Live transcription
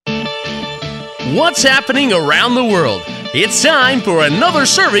What's happening around the world? It's time for another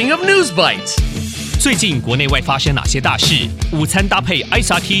serving of News Bites. 最近国内外发生哪些大事？午餐搭配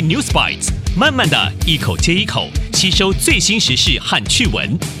ICT News Bites， 慢慢的一口接一口吸收最新时事和趣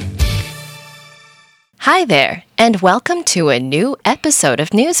闻。Hi there, and welcome to a new episode of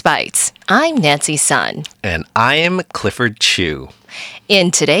News Bites. I'm Nancy Sun. And I am Clifford Chu.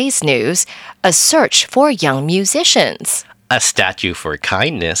 In today's news, a search for young musicians. A statue for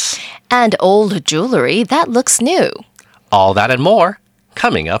kindness. And old jewelry that looks new. All that and more,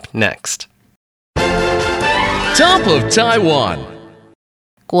 coming up next. Top of Taiwan.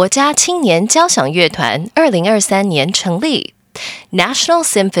 国家青年交响乐团2023年成立。National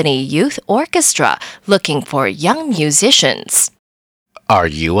Symphony Youth Orchestra looking for young musicians. Are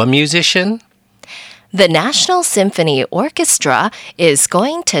you a musician? The National Symphony Orchestra is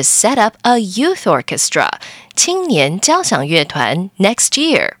going to set up a youth orchestra, 青年交响乐团, next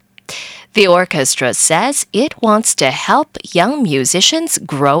year. The orchestra says it wants to help young musicians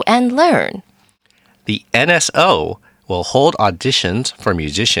grow and learn. The NSO will hold auditions for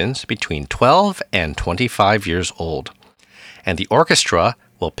musicians between 12 and 25 years old. And the orchestra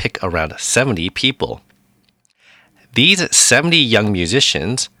will pick around 70 people. These 70 young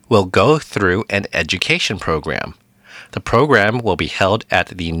musicians will go through an education program. The program will be held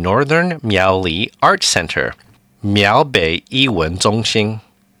at the Northern Miaoli Art Center, Miaobei Yiwen Zhongxin.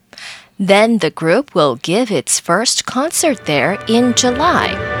 Then the group will give its first concert there in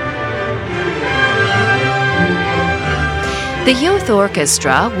July. The youth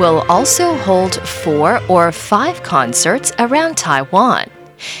orchestra will also hold 4 or 5 concerts around Taiwan.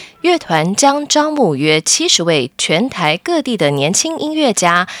 乐团将招募约70位全台各地的年轻音乐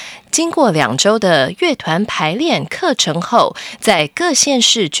家，经过2周的乐团排练课程后，在各县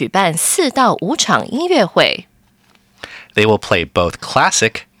市举办4到5场音乐会。They will play both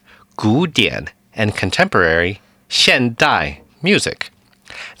classic, 古典, and contemporary, 现代 music.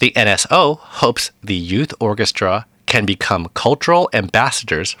 The NSO hopes the youth orchestra can become cultural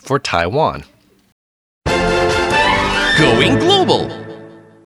ambassadors for Taiwan. Going global.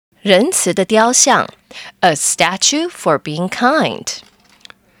 仁慈的雕像 A statue for being kind.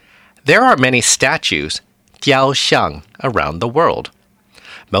 There are many statues, 雕像, around the world.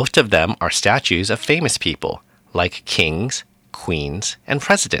 Most of them are statues of famous people, like kings, queens, and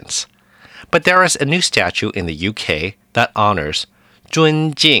presidents. But there is a new statue in the UK that honors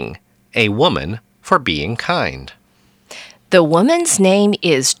尊敬, a woman, for being kind. The woman's name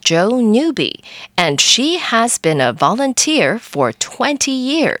is Jo Newby, and she has been a volunteer for 20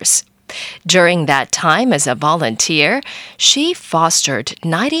 years. During that time as a volunteer, she fostered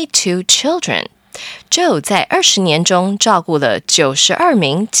 92 children. Jo 在20年中照顾了92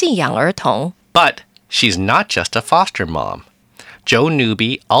名寄养儿童。But she's not just a foster mom. Jo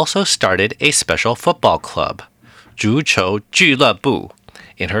Newby also started a special football club, 足球俱乐部,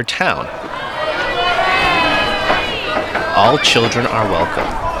 in her town. All children are welcome,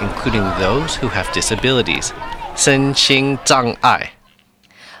 including those who have disabilities, 身心障碍.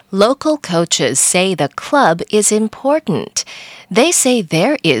 Local coaches say the club is important. They say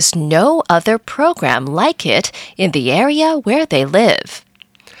there is no other program like it in the area where they live.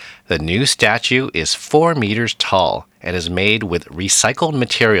 The new statue is 4 meters tall and is made with recycled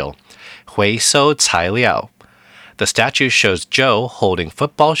material, 回收材料. The statue shows Jo holding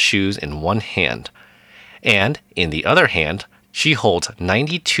football shoes in one hand. And, in the other hand, she holds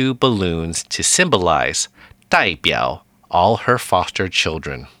 92 balloons to symbolize 代表 all her foster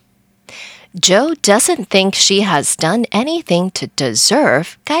children. Jo doesn't think she has done anything to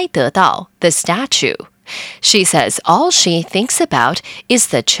deserve 该得到 the statue. She says all she thinks about is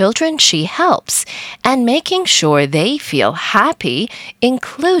the children she helps and making sure they feel happy,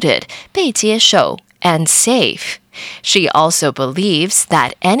 included, 被接受, and safe. She also believes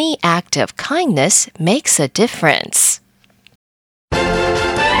that any act of kindness makes a difference.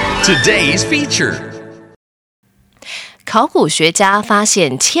 Today's feature. 考古学家发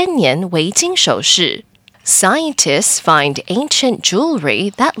现千年围巾首饰。Scientists find ancient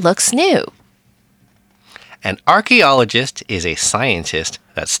jewelry that looks new. An archaeologist is a scientist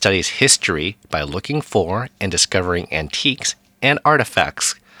that studies history by looking for and discovering antiques and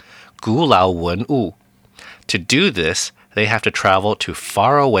artifacts, 古老文物. To do this, they have to travel to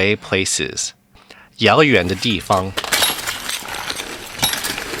faraway places, 遥远的地方.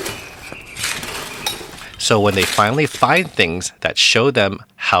 So when they finally find things that show them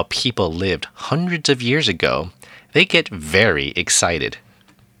how people lived hundreds of years ago, they get very excited.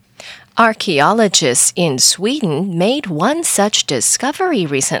 Archaeologists in Sweden made one such discovery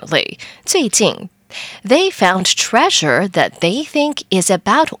recently. 最近 They found treasure that they think is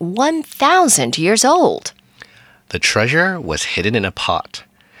about 1,000 years old. The treasure was hidden in a pot.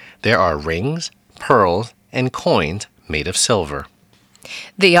 There are rings, pearls, and coins made of silver.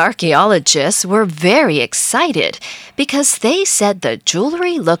 The archaeologists were very excited because they said the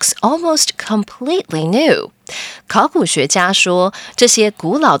jewelry looks almost completely new. 考古学家说，这些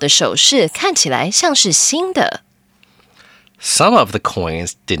古老的首饰看起来像是新的。Some of the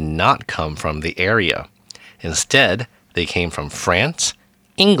coins did not come from the area. Instead, they came from France,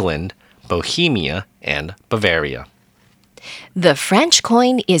 England, Bohemia, and Bavaria. The French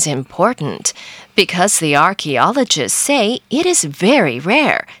coin is important because the archaeologists say it is very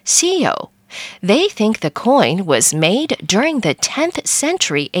rare, 稀有. They think the coin was made during the 10th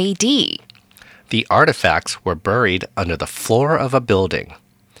century AD. The artifacts were buried under the floor of a building.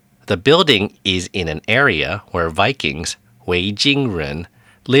 The building is in an area where Vikings, Wei Jingren,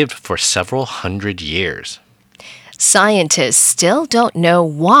 lived for several hundred years. Scientists still don't know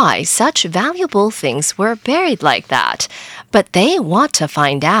why such valuable things were buried like that, but they want to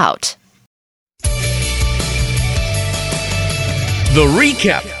find out. The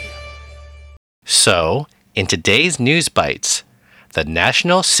recap. So, in today's News Bites, the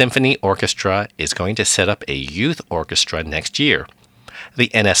National Symphony Orchestra is going to set up a youth orchestra next year. The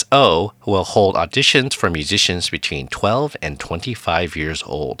NSO will hold auditions for musicians between 12 and 25 years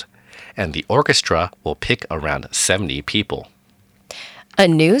old, and the orchestra will pick around 70 people. A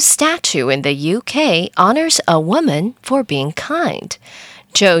new statue in the UK honors a woman for being kind.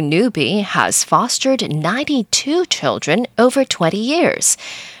 Joe Newby has fostered 92 children over 20 years.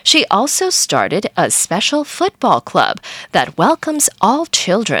 She also started a special football club that welcomes all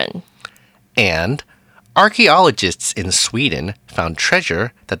children. And archaeologists in Sweden found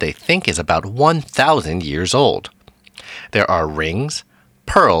treasure that they think is about 1,000 years old. There are rings,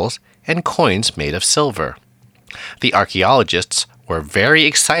 pearls, and coins made of silver. The archaeologists were very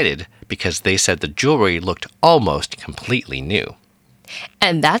excited because they said the jewelry looked almost completely new.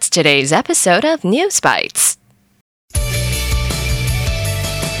 And that's today's episode of News Bites.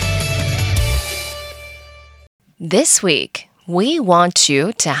 This week, we want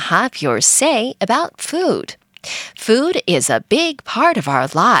you to have your say about food. Food is a big part of our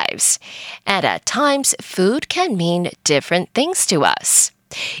lives, and at times, food can mean different things to us.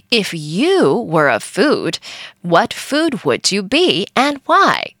 If you were a food, what food would you be and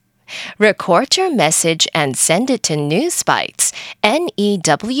why? Record your message and send it to Newsbites,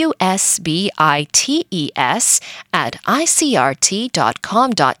 NEWSBITES, at icrt.com.tw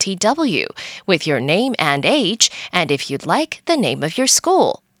with your name and age, and if you'd like, the name of your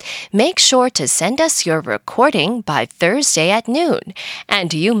school. Make sure to send us your recording by Thursday at noon,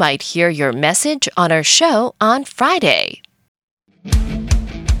 and you might hear your message on our show on Friday.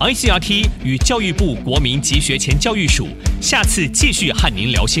 ICRT 与教育部国民及学前教育署下次继续和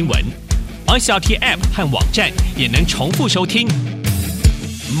您聊新闻。ICRT App 和网站也能重复收听。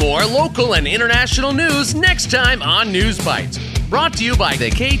More local and international news next time on News Bites. Brought to you by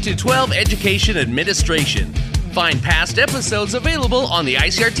the K-12 Education Administration. Find past episodes available on the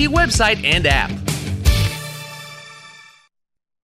ICRT website and app.